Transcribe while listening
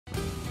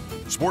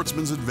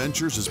Sportsman's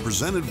Adventures is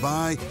presented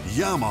by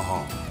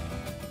Yamaha.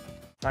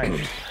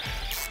 Nice.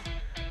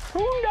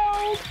 Coon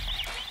dog.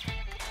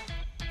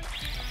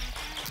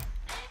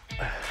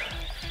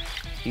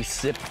 He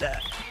sipped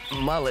that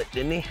mullet,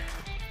 didn't he?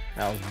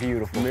 That was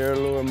beautiful. Mirror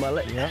lure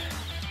mullet. Yep.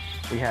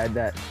 We had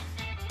that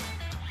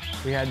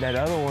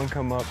other one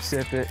come up,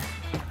 sip it.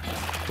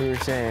 We were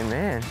saying,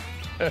 man,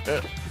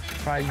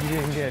 surprised you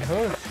didn't get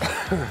hooked.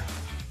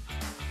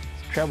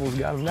 Trebles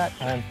got him that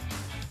time.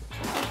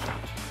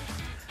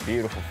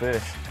 Beautiful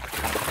fish.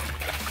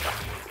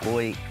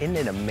 Boy, isn't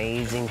it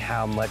amazing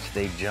how much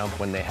they jump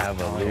when they have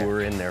a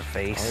lure in their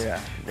face? Oh,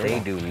 yeah. They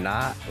do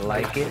not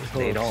like it.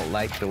 They don't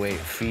like the way it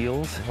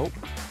feels. Nope.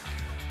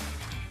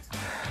 All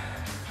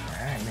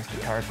right, Mr.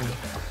 Tarpon.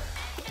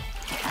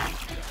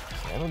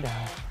 Settle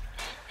down.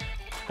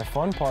 The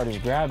fun part is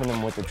grabbing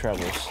them with the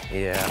trebles.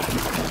 Yeah.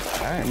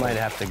 All right. You might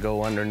have to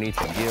go underneath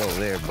the gill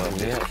there, but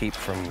just keep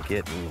from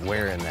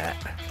wearing that.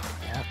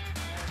 Yep.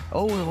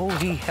 Oh,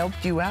 he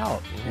helped you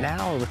out.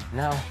 Yeah.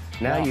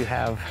 Now you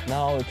have...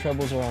 Now all the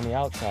trebles are on the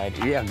outside.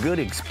 Yeah, good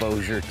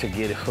exposure to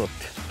get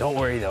hooked. Don't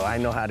worry though, I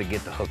know how to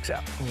get the hooks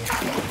out.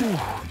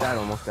 Yeah. That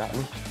almost got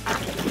me.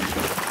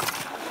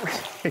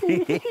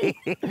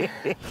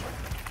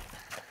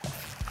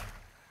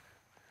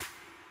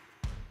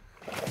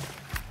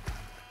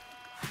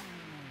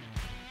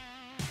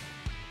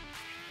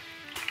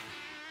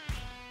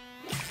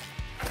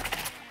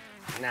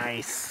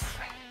 Nice.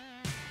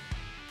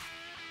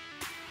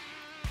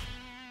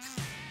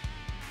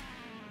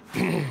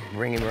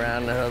 Bring him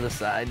around the other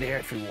side there.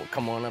 If you will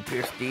come on up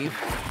here, Steve.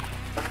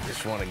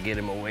 Just want to get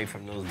him away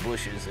from those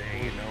bushes there,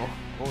 you know.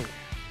 Oh.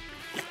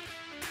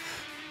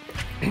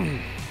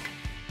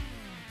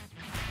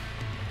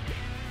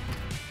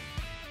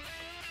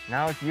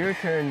 Now it's your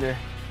turn to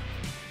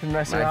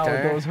mess around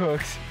with those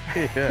hooks.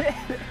 Yeah.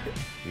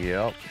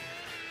 Yep.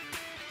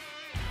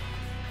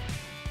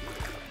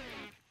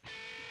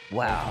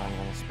 Wow. On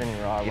a spinning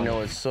rod. You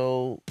know, it's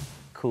so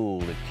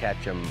cool to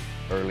catch them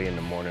early in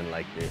the morning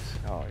like this.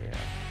 Oh, yeah.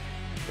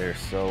 They're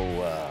so,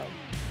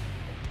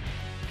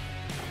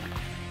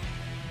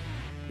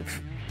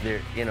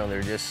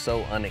 they're just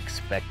so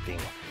unexpected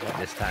at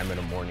this time of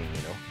the morning,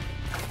 you know.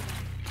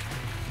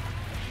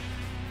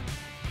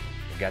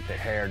 They got their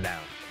hair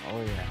down. Oh,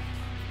 yeah.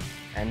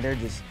 And they're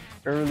just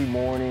early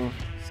morning,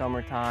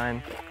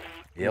 summertime.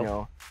 Yep. You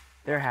know,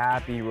 they're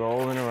happy,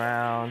 rolling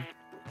around.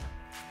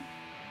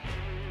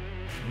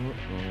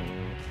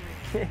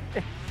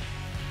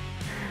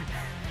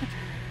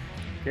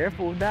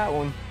 Careful with that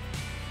one.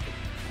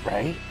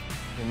 Right?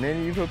 The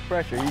minute you put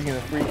pressure, you're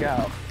gonna freak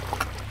out.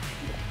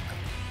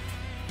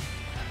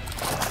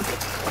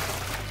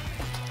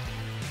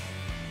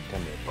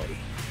 Come here, buddy.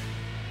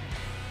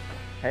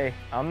 Hey,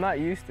 I'm not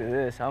used to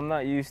this. I'm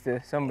not used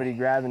to somebody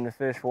grabbing the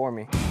fish for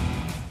me.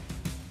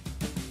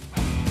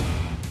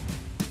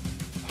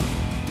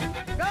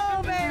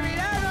 Go, baby,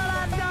 that's what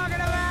I'm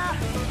talking about.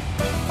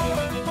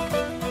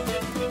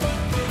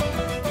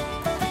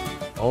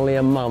 Only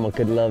a mama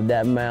could love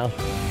that mouth.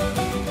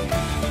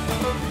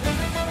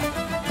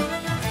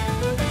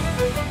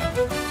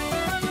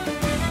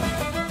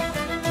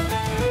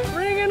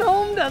 Bringing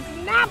home the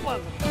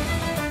snappers.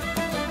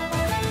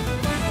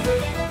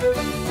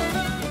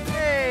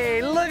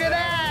 Hey, look at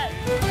that.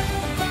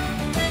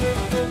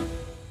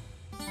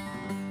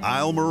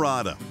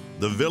 Islamorada,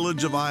 the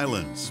village of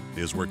islands,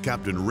 is where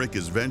Captain Rick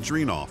is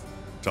venturing off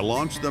to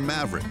launch the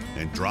Maverick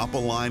and drop a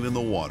line in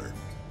the water.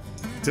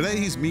 Today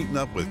he's meeting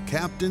up with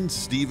Captain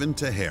Stephen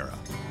Tejera.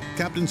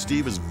 Captain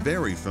Steve is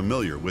very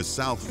familiar with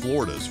South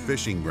Florida's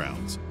fishing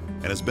grounds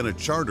and has been a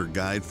charter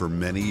guide for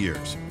many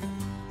years.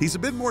 He's a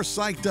bit more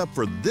psyched up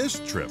for this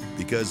trip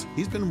because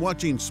he's been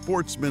watching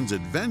Sportsman's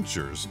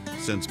Adventures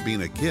since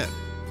being a kid.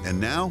 And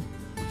now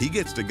he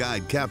gets to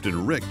guide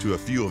Captain Rick to a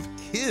few of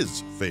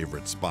his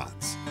favorite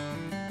spots.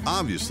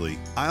 Obviously,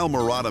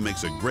 Islamorada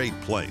makes a great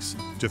place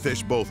to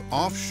fish both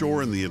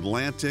offshore in the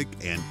Atlantic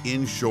and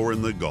inshore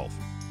in the Gulf.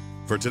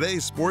 For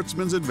today's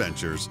Sportsman's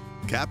Adventures,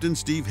 Captain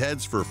Steve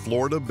heads for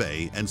Florida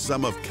Bay and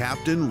some of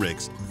Captain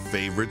Rick's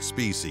favorite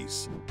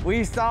species.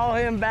 We saw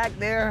him back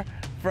there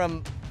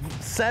from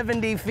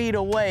 70 feet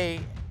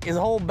away. His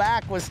whole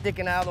back was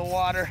sticking out of the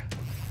water.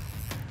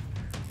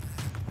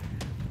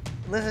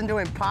 Listen to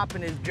him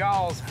popping his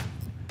jaws.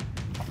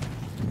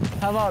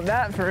 How about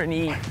that for an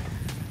eat?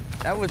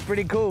 That was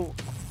pretty cool.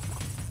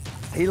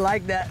 He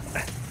liked that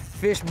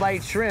fish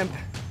bite shrimp.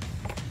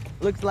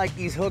 Looks like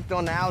he's hooked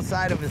on the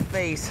outside of his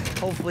face.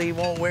 Hopefully he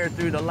won't wear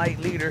through the light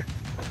leader.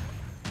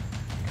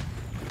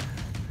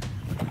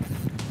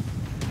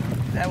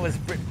 That was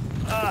pretty,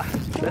 that's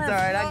all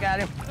right, I got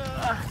him.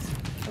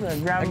 I'm gonna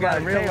grab I him got by a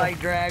the real tail. light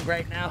drag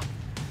right now.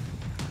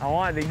 I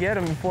wanted to get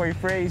him before he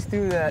frays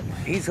through that.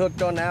 He's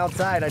hooked on the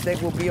outside. I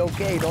think we'll be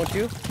okay, don't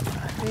you?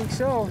 I think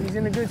so. He's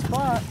in a good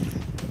spot.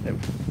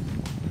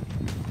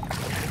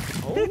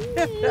 Dude,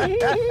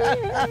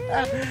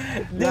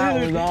 that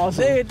was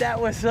awesome. Dude, that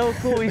was so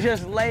cool. He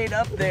just laid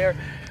up there.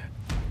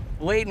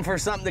 waiting for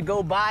something to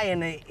go by,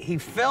 and he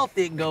felt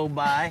it go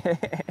by,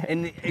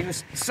 and he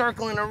was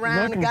circling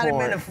around and got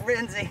him in a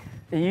frenzy.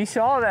 You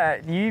saw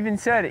that. You even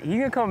said it. He's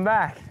gonna come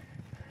back.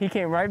 He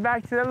came right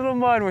back to that little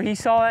mud where he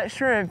saw that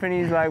shrimp, and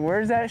he's like,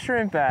 "Where's that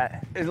shrimp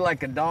at?" It's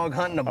like a dog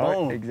hunting a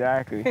bone. Oh,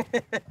 exactly.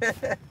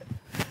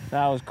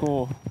 That was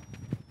cool.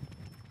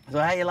 So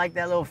how you like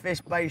that little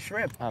fish bite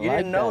shrimp? I You like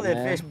didn't know that,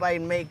 that man. fish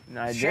bite make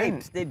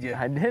shapes, did you?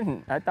 I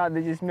didn't. I thought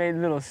they just made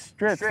little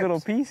strips.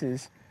 Little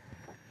pieces.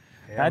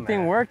 Yeah, That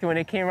thing worked when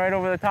it came right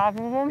over the top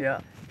of him.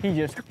 Yeah. He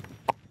just,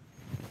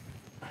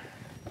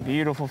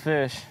 beautiful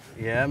fish.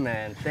 Yeah,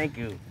 man. Thank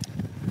you.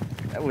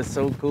 That was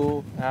so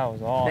cool. That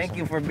was awesome. Thank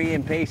you for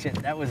being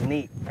patient. That was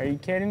neat. Are you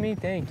kidding me?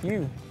 Thank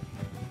you.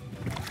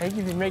 Thank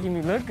you for making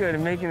me look good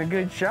and making a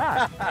good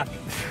shot.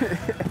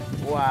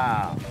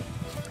 Wow.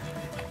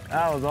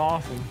 That was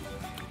awesome.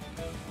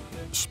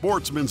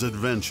 Sportsman's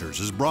Adventures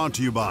is brought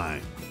to you by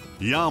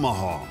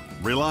Yamaha.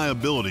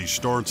 Reliability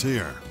starts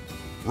here.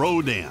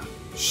 Rodan.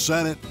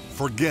 Set it,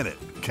 forget it,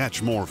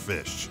 catch more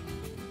fish.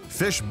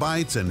 Fish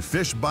Bites and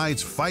Fish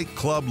Bites Fight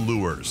Club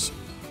Lures.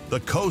 The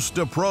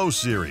Costa Pro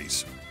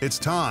Series. It's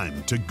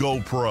time to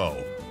go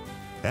pro.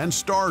 And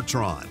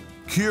StarTron.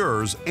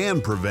 Cures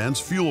and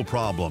prevents fuel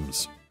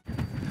problems.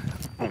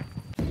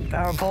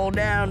 Power pole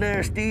down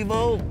there,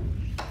 Steve-O.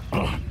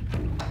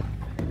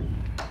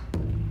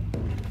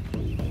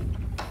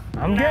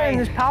 I'm getting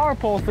this power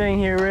pole thing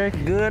here,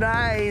 Rick. Good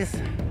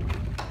eyes,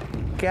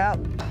 Cap.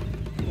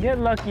 Get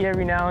lucky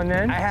every now and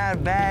then. I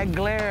had bad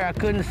glare. I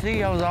couldn't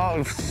see. I was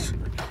all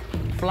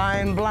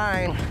flying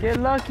blind. Get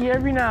lucky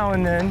every now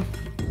and then.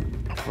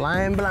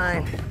 Flying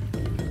blind.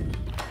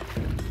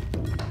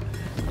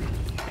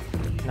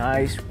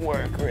 Nice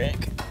work,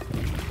 Rick.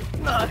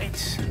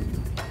 Nice.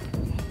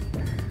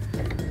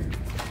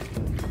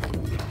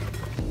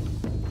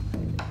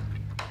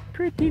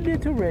 Pretty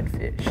little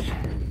redfish.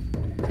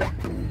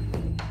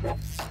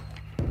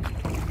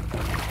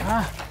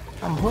 Ah,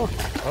 I'm hooked.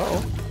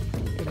 Uh-oh.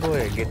 Go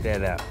ahead, get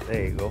that out.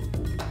 There you go.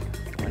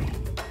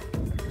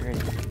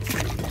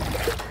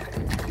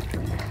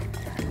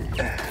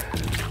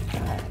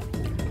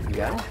 You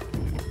got it?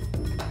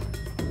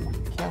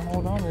 Can't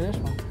hold on to this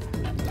one.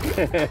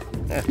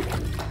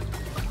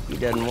 He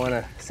doesn't want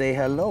to say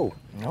hello.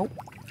 Nope.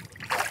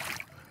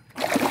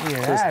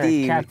 Yeah, that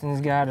Steve, Captain's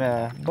got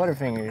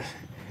butterfingers.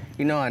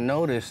 You know, I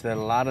noticed that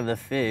a lot of the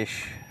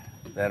fish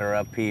that are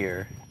up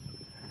here,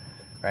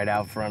 right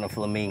out front of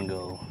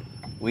Flamingo,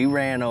 we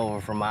ran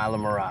over from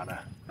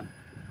Islamorada.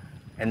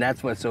 And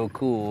that's what's so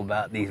cool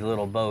about these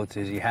little boats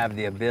is you have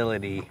the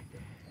ability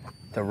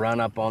to run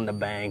up on the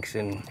banks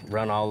and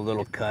run all the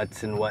little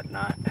cuts and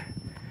whatnot.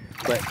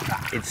 But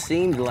it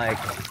seemed like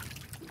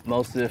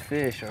most of the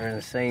fish are in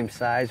the same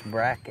size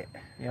bracket.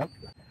 Yep.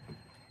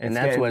 And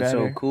that's what's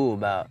so cool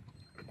about,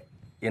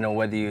 you know,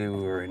 whether you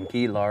were in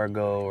Key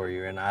Largo or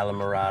you're in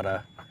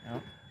Islamorada,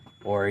 yep,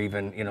 or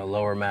even, you know,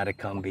 Lower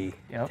Matacumbe,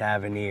 yep,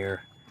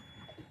 Tavernier,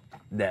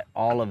 that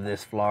all of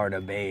this Florida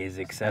Bay is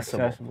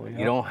accessible. Yep.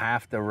 You don't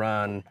have to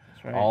run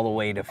all the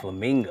way to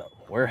Flamingo.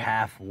 We're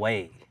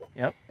halfway.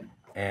 Yep.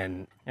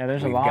 And yeah,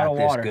 there's we've a lot got of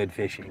this water. good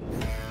fishing.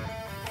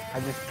 I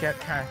just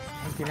kept kind of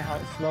thinking how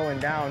it's slowing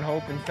down,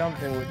 hoping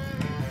something would.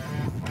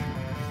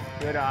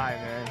 Good eye,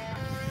 man.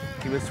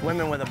 He was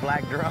swimming with a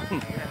black drum.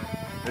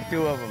 The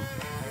two of them.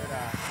 Good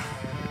eye.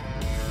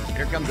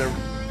 Here comes a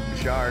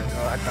shark.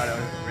 Oh, I thought it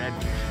was a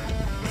redfish.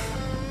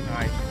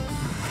 Nice.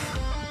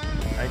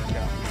 Nice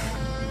job.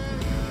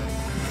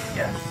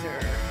 Yes, sir.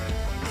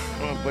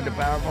 I'm gonna put the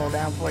power pole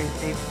down for you,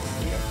 Steve.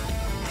 Yep.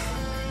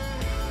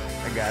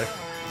 I got it.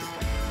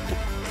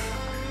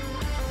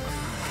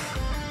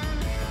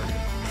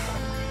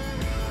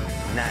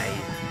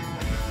 Nice.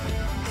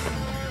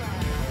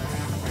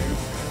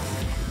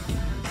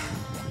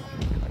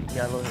 You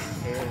got a little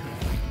hair.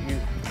 You.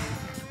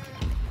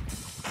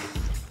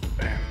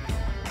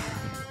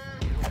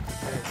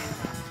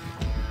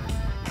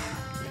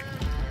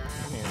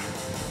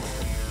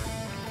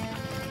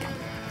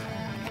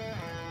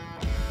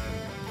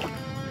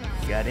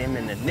 Got him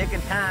in the nick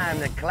of time.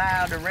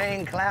 The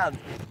rain clouds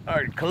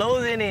are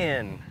closing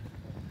in.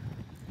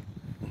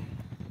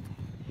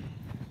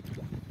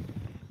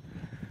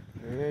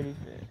 Pretty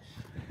fish.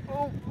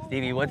 Oh,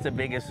 Stevie, what's the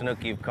biggest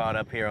snook you've caught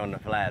up here on the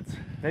flats?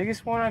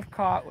 biggest one I've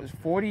caught was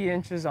 40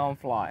 inches on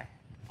fly.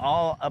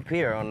 All up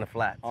here on the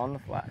flats? On the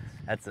flats.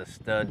 That's a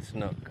stud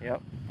snook.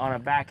 Yep, on a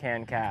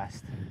backhand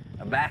cast.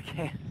 A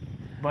backhand?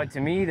 But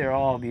to me, they're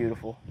all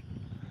beautiful.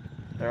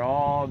 They're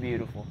all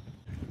beautiful.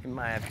 You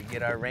might have to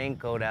get our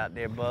raincoat out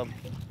there, bub.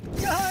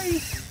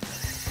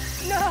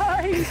 Nice!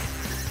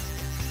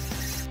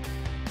 Nice!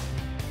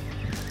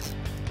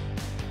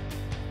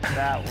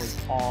 That was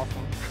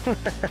awesome.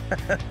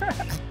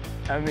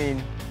 I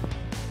mean,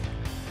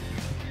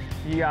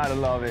 you gotta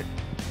love it.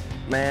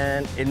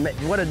 Man,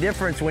 what a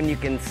difference when you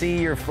can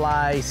see your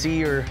fly, see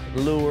your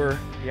lure.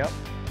 Yep.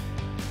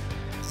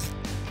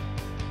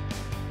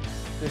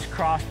 Just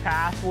cross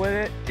path with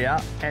it.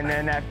 Yeah. And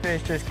then that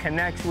fish just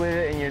connects with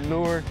it and your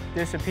lure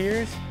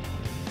disappears.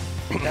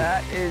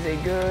 That is a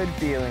good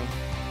feeling.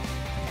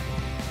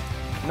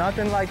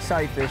 Nothing like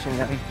sight fishing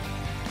them.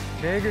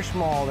 Big or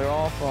small, they're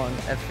all fun.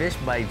 That fish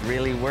bite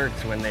really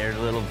works when they're a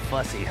little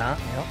fussy, huh?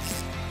 Yep.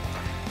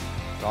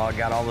 It's all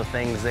got all the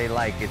things they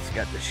like. It's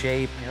got the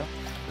shape, Yep.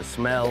 the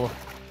smell.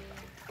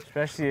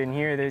 Especially in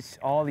here,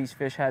 all these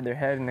fish had their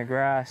head in the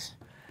grass.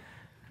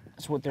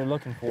 That's what they're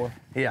looking for.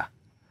 Yeah.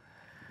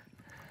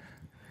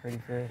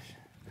 Pretty fish.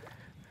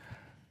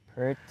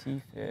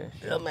 Pretty fish.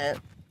 Yeah, man.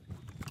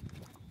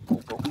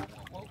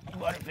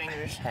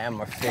 Butterfingers.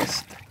 Hammer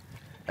fist.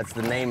 That's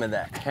the name of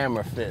that,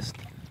 hammer fist.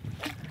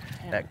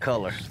 That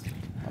color.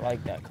 I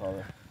like that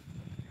color.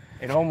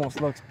 It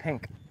almost looks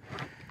pink.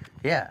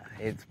 Yeah,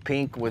 it's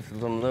pink with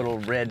some little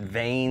red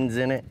veins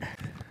in it.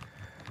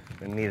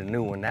 We need a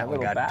new one. That one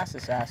little got bass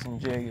assassin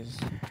jig is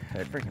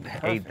freaking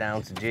perfect.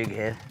 8-ounce jig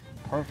head.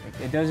 Perfect.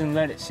 It doesn't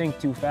let it sink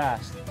too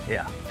fast.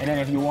 Yeah. And then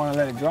if you want to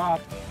let it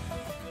drop,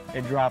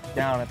 it drops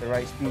down at the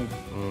right speed.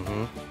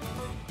 Mm-hmm.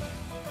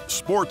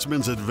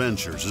 Sportsman's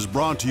Adventures is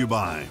brought to you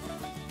by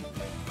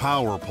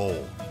Power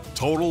Pole,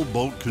 Total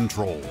Boat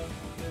Control,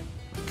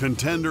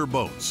 Contender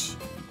Boats,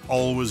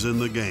 always in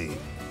the game,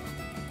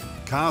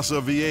 Casa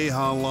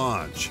Vieja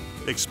Lodge,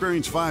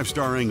 experience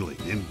 5-star angling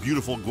in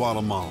beautiful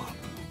Guatemala,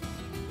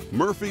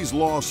 Murphy's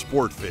Law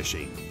Sport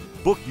Fishing,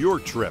 book your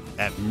trip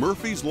at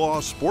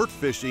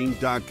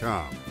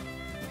murphyslawsportfishing.com,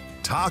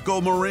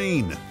 Taco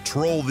Marine,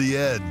 troll the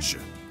edge,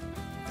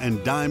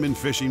 and Diamond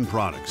Fishing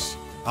Products.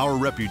 Our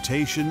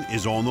reputation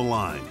is on the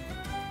line.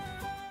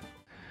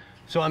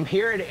 So I'm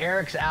here at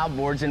Eric's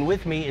Outboards, and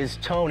with me is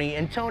Tony.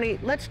 And Tony,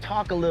 let's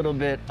talk a little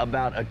bit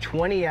about a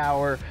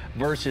 20-hour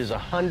versus a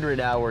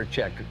 100-hour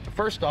check.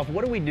 First off,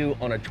 what do we do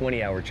on a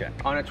 20-hour check?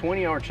 On a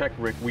 20-hour check,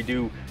 Rick, we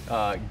do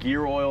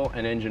gear oil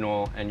and engine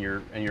oil and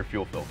your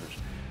fuel filters.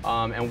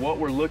 And what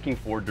we're looking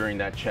for during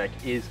that check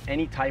is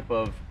any type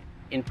of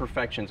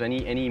imperfections,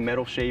 any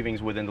metal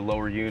shavings within the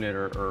lower unit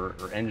or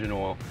engine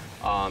oil,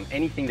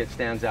 anything that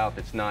stands out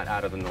that's not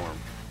out of the norm.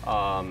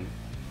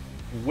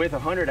 With a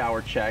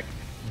 100-hour check,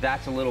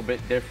 that's a little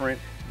bit different.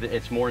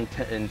 It's more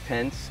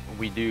intense.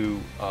 We do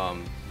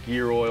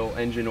gear oil,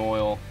 engine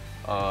oil,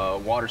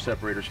 water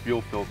separators,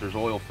 fuel filters,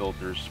 oil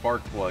filters,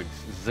 spark plugs,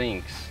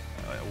 zincs,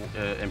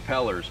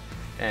 impellers,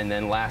 and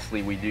then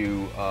lastly we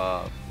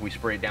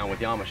spray it down with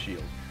Yama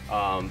Shield.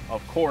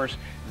 Of course,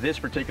 this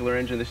particular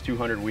engine, this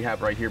 200 we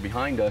have right here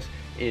behind us,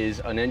 is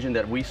an engine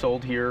that we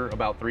sold here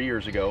about 3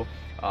 years ago.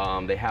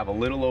 They have a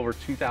little over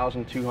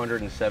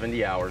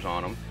 2,270 hours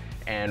on them,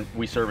 and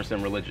we service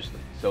them religiously.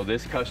 So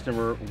this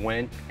customer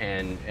went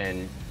and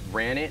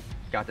ran it,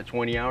 got the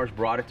 20 hours,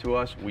 brought it to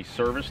us, we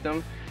serviced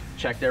them,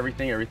 checked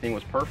everything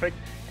was perfect,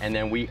 and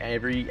then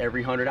every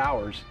 100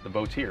 hours, the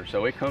boat's here.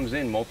 So it comes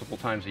in multiple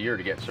times a year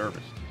to get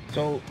serviced.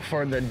 So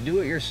for the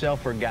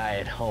do-it-yourselfer guy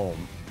at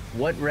home,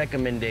 what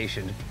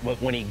recommendations?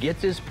 When he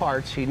gets his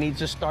parts, he needs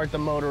to start the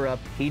motor up,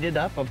 heat it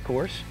up, of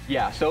course.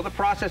 Yeah, so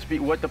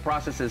what the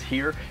process is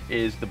here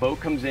is the boat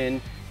comes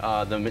in,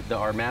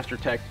 our master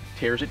tech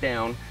tears it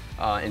down,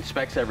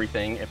 inspects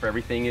everything. If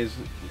everything is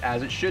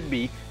as it should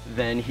be,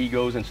 then he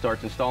goes and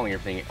starts installing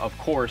everything. Of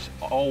course,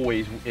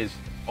 always is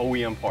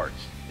OEM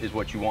parts is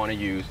what you want to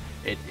use.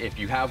 If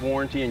you have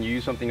warranty and you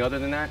use something other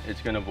than that, it's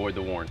going to void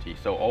the warranty.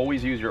 So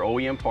always use your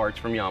OEM parts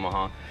from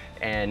Yamaha.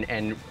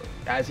 And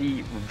as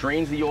he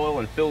drains the oil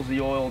and fills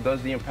the oil,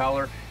 does the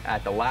impeller,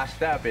 at the last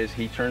step is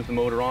he turns the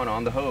motor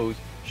on the hose,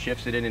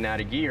 shifts it in and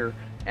out of gear,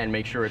 and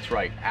makes sure it's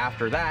right.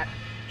 After that,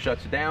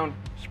 shuts it down,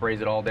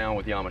 sprays it all down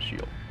with Yama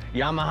Shield.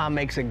 Yamaha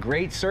makes a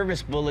great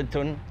service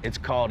bulletin. It's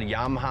called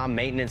Yamaha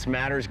Maintenance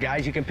Matters.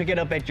 Guys, you can pick it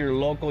up at your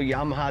local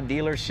Yamaha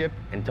dealership.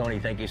 And Tony,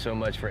 thank you so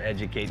much for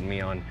educating me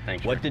on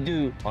what to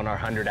do on our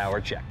 100-hour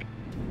check.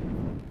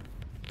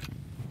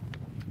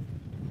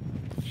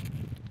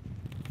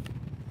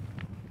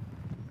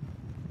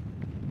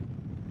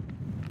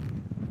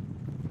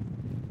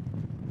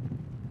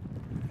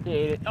 He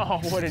ate it.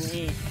 Oh, what an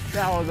eat.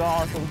 That was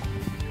awesome.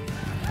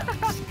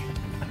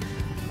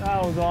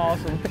 That was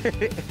awesome.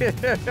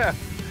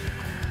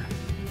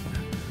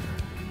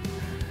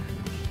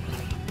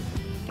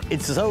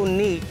 It's so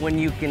neat when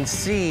you can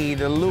see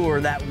the lure,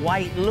 that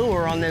white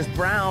lure on this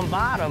brown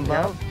bottom,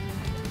 bro. Yep.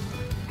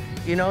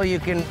 You know, you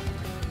can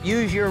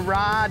use your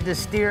rod to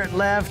steer it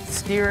left,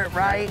 steer it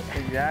right.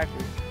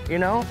 Exactly. You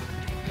know?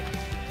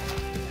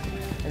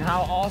 And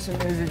how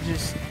awesome is it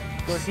just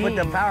Put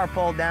the power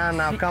pole down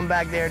and I'll come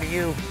back there to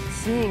you.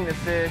 Seeing the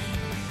fish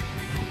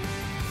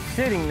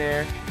sitting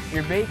there,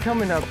 your bait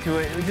coming up to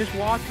it, just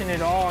watching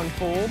it all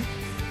unfold.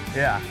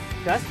 Yeah.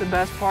 That's the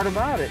best part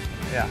about it.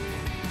 Yeah.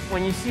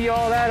 When you see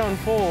all that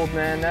unfold,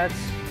 man,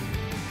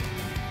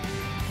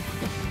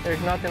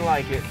 there's nothing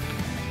like it.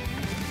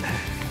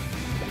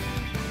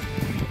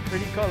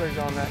 Pretty colors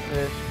on that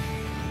fish.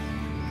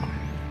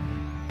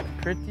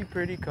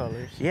 Pretty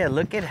colors. Yeah,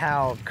 look at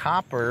how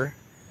copper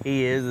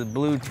he is, the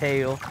blue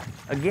tail.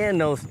 Again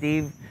though,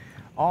 Steve,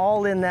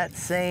 all in that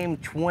same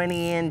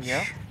 20-inch.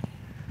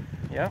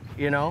 Yep.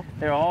 You know?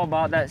 They're all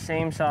about that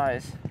same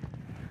size.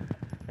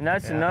 And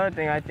that's another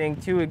thing I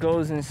think too, it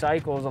goes in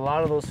cycles. A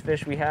lot of those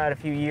fish we had a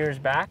few years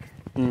back,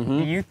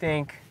 you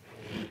think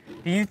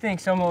Do you think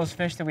some of those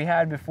fish that we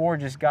had before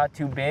just got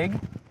too big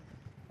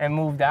and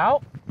moved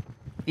out?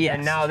 Yes.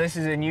 And now this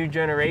is a new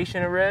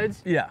generation of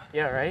reds? Yeah.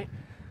 Yeah, right?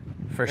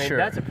 For sure.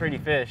 That's a pretty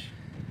fish.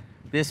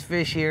 This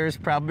fish here is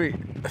probably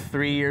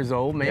 3 years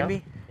old,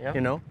 maybe, Yep.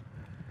 you know?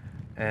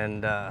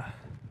 And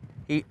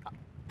he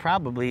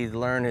probably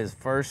learned his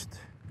first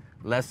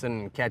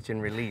lesson in catch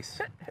and release.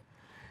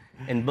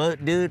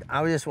 But dude,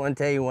 I just want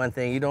to tell you one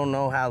thing. You don't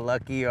know how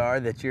lucky you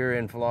are that you're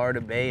in Florida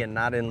Bay and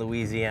not in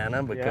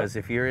Louisiana, because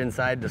if you're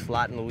inside the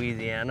slot in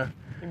Louisiana,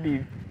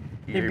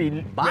 He'd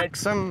be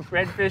boxing.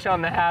 redfish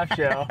on the half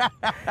shell.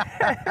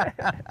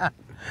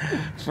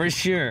 For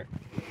sure.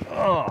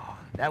 Oh,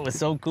 that was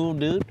so cool,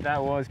 dude.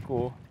 That was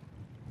cool.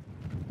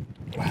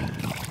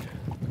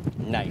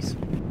 Nice.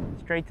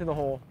 Straight to the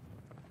hole.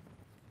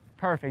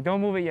 Perfect. Don't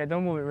move it yet.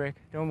 Don't move it, Rick.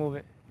 Don't move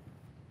it.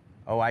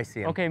 Oh, I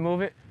see him. Okay,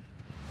 move it.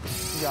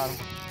 You got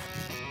him.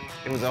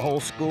 It was a whole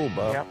school,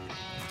 bub. Yep.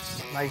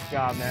 Nice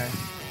job, man.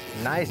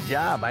 Nice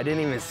job. I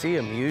didn't even see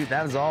him.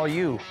 That was all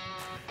you.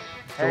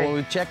 So Hey. when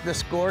we check the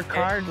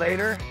scorecard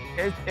later,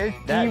 It's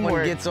that teamwork.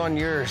 one gets on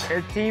yours.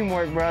 It's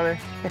teamwork, brother.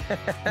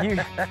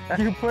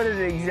 you put it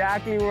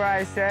exactly where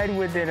I said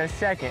within a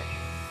second.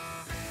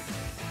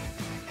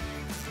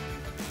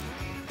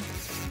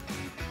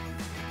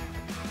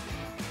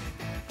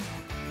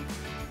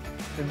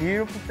 It's a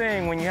beautiful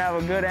thing when you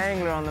have a good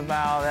angler on the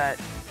bow that,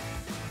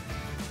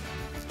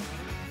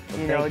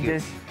 you know, Thank you.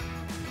 just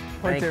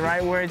puts Thank it you.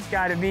 right where it's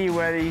got to be,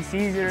 whether he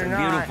sees it It's or a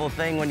not. beautiful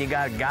thing when you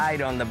got a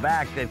guide on the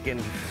back that can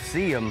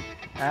see them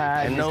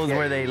and knows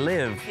where they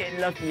live. Get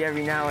lucky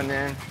every now and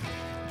then.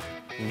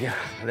 Yeah,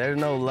 there's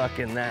no luck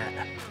in that.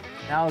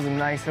 That was a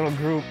nice little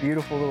group,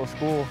 beautiful little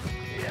school.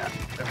 Yeah.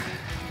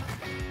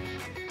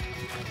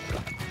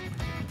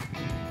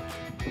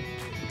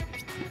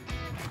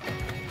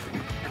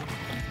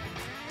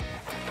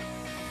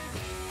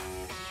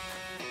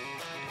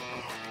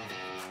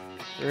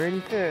 Pretty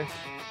fish.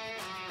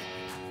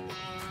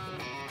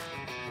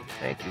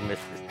 Thank you,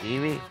 Mr.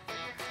 Stevie.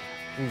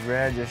 These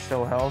reds are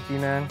so healthy,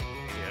 man.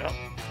 Yep.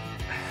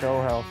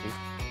 So healthy.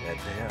 That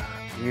they are.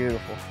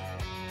 Beautiful.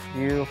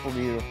 Beautiful,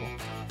 beautiful.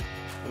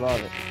 Love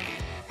it.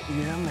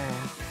 Yeah, man.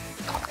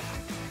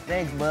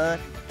 Thanks, bud.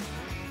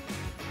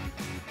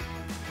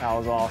 That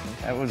was awesome.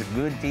 That was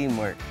good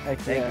teamwork. Heck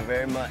Thank yeah. you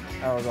very much.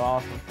 That was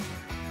awesome.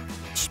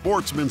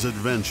 Sportsman's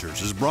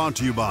Adventures is brought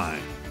to you by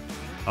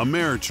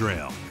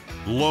Ameritrail,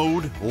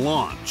 Load,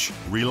 Launch,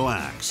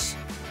 Relax.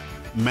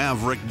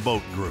 Maverick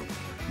Boat Group,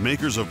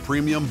 makers of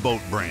premium boat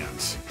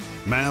brands.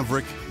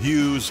 Maverick,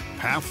 Hughes,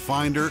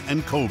 Pathfinder,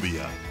 and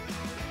Cobia.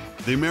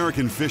 The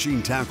American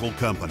Fishing Tackle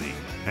Company,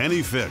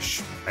 any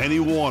fish, any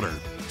water,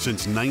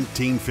 since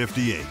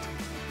 1958.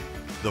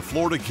 The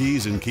Florida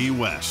Keys and Key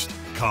West,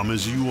 come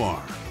as you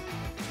are.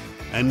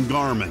 And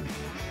Garmin,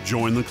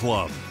 join the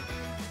club.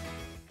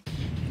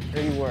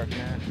 Pretty work,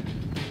 man.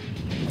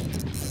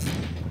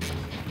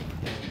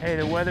 Hey,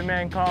 the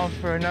weatherman called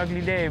for an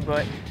ugly day,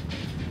 but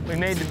we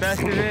made the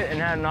best of it and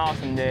had an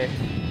awesome day.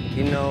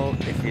 You know,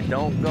 if you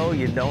don't go,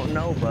 you don't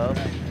know, bub.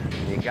 Right.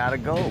 You gotta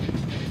go.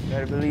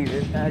 Better believe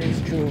it. That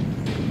is true.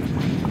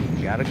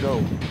 You gotta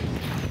go.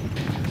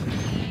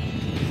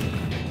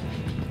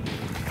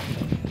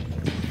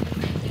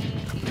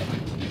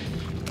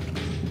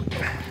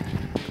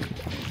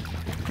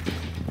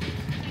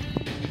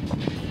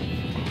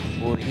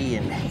 Boy, he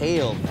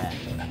inhaled that.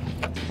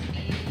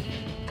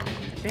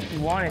 I think he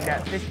wanted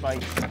that fish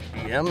bite.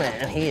 Yeah,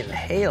 man, he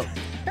inhaled.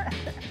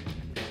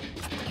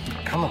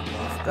 Come on,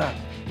 stop.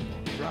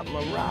 Drop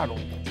my rod.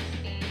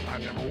 I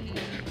gotta open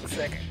it in a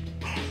second.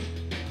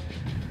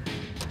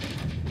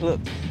 Look,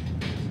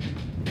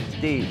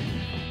 Steve,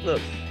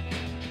 look,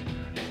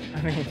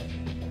 I mean,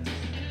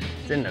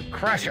 it's in the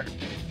crusher.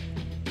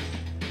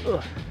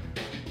 Ugh.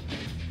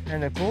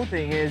 and the cool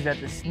thing is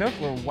that the snook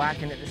were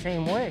whacking it the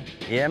same way.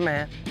 Yeah,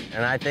 man,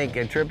 and I think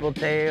a triple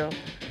tail,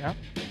 Yep.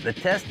 the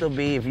test will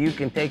be if you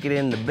can take it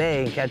in the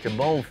bay and catch a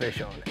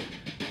bonefish on it.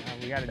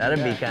 We gotta do That'd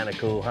be that. kind of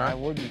cool, huh? That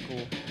would be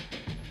cool.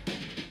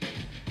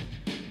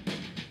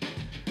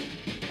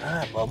 All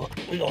right,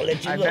 Bubba, we're gonna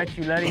let you I go. bet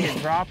you letting it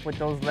drop with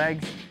those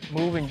legs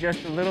moving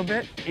just a little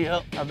bit,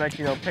 Yep. I bet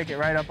you they'll pick it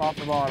right up off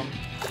the bottom.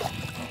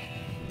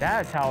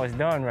 That's how it's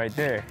done right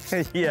there.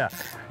 Yeah,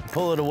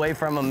 pull it away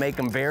from him, make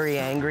him very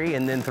angry,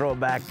 and then throw it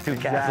back 2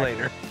 casts Exactly.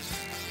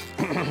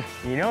 later.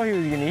 You know he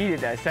was gonna eat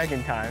it that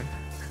second time.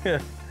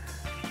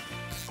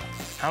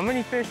 How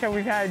many fish have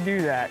we had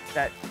do that?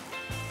 That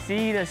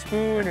see the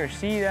spoon or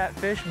see that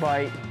fish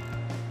bite,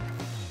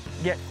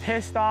 get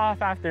pissed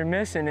off after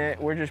missing it.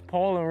 We're just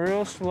pulling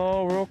real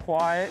slow, real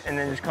quiet, and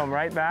then just come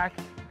right back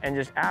and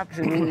just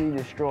absolutely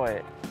destroy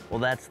it. Well,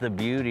 that's the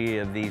beauty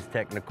of these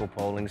technical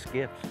poling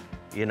skips,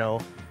 you know,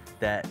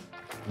 that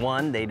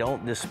one, they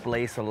don't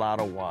displace a lot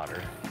of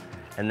water.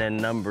 And then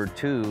number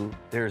 2,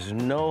 there's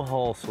no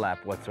hull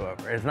slap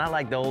whatsoever. It's not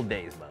like the old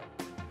days, Bub.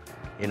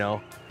 You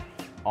know,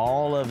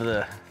 all of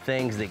the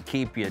things that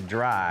keep you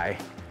dry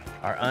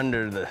are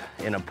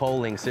in a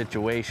poling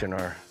situation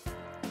or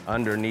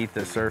underneath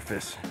the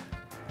surface.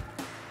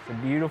 It's a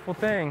beautiful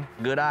thing.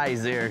 Good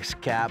eyes there,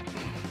 Cap.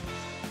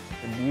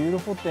 a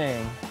beautiful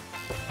thing.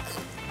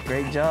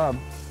 Great job.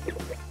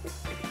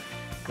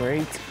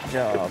 Great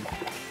job.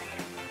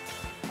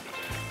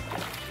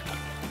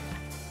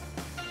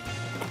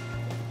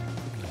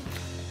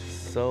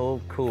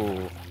 So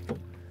cool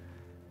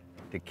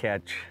to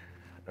catch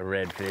a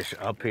redfish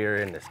up here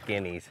in the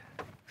skinnies.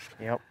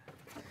 Yep.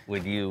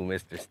 With you,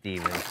 Mr.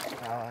 Stevens.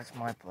 Oh, it's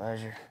my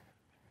pleasure.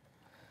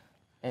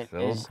 It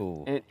So is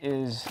cool. It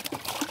is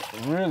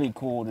really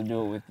cool to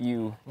do it with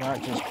you.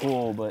 Not just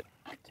cool, but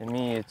to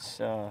me,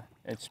 it's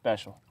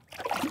special.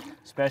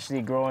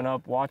 Especially growing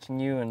up, watching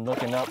you and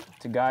looking up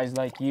to guys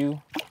like you.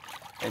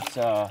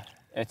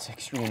 It's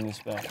extremely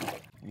special.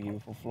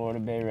 Beautiful Florida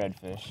Bay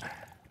redfish.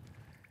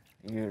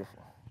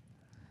 Beautiful.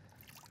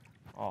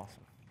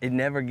 Awesome. It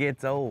never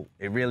gets old.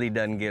 It really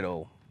doesn't get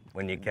old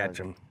when you catch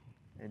them.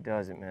 It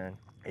doesn't, man.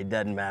 It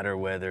doesn't matter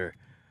whether,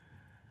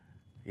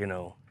 you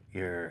know,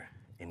 you're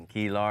in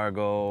Key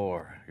Largo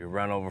or you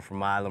run over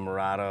from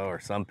Islamorada, or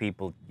some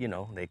people, you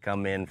know, they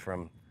come in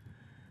from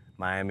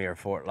Miami or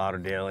Fort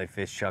Lauderdale, they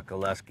fish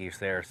Chokoloskee or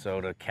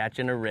Sarasota,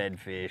 catching a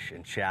redfish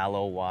in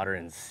shallow water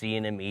and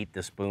seeing him eat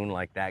the spoon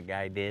like that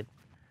guy did.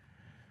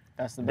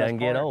 That's the best Doesn't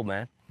part. get old,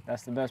 man.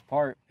 That's the best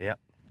part. Yep.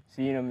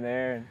 Seeing him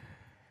there and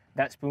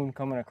that spoon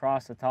coming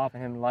across the top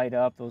and him light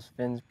up, those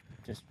fins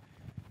just,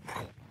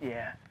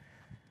 yeah.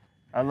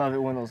 I love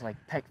it when those like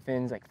pec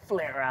fins like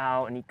flare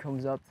out and he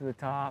comes up to the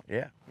top.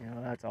 Yeah. You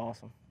know, that's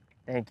awesome.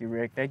 Thank you,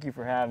 Rick. Thank you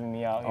for having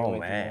me out here with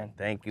you, man.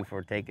 Thank you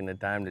for taking the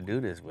time to do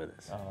this with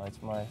us. Oh,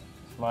 it's my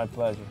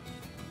pleasure.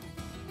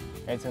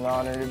 It's an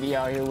honor to be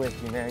out here with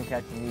you, man,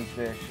 catching these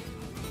fish.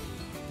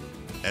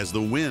 As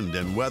the wind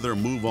and weather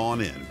move on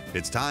in,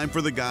 it's time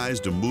for the guys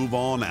to move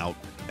on out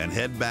and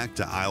head back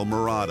to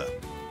Islamorada.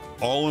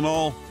 All in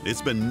all,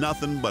 it's been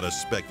nothing but a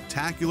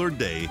spectacular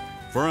day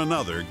for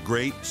another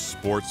great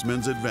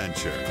sportsman's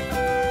adventure.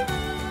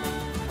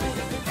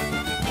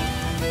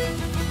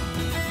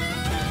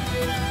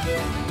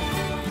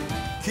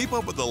 Keep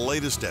up with the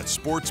latest at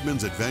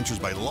Sportsman's Adventures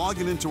by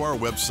logging into our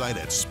website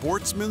at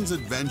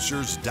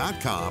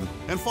sportsmansadventures.com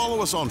and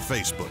follow us on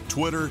Facebook,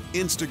 Twitter,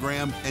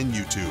 Instagram, and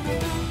YouTube.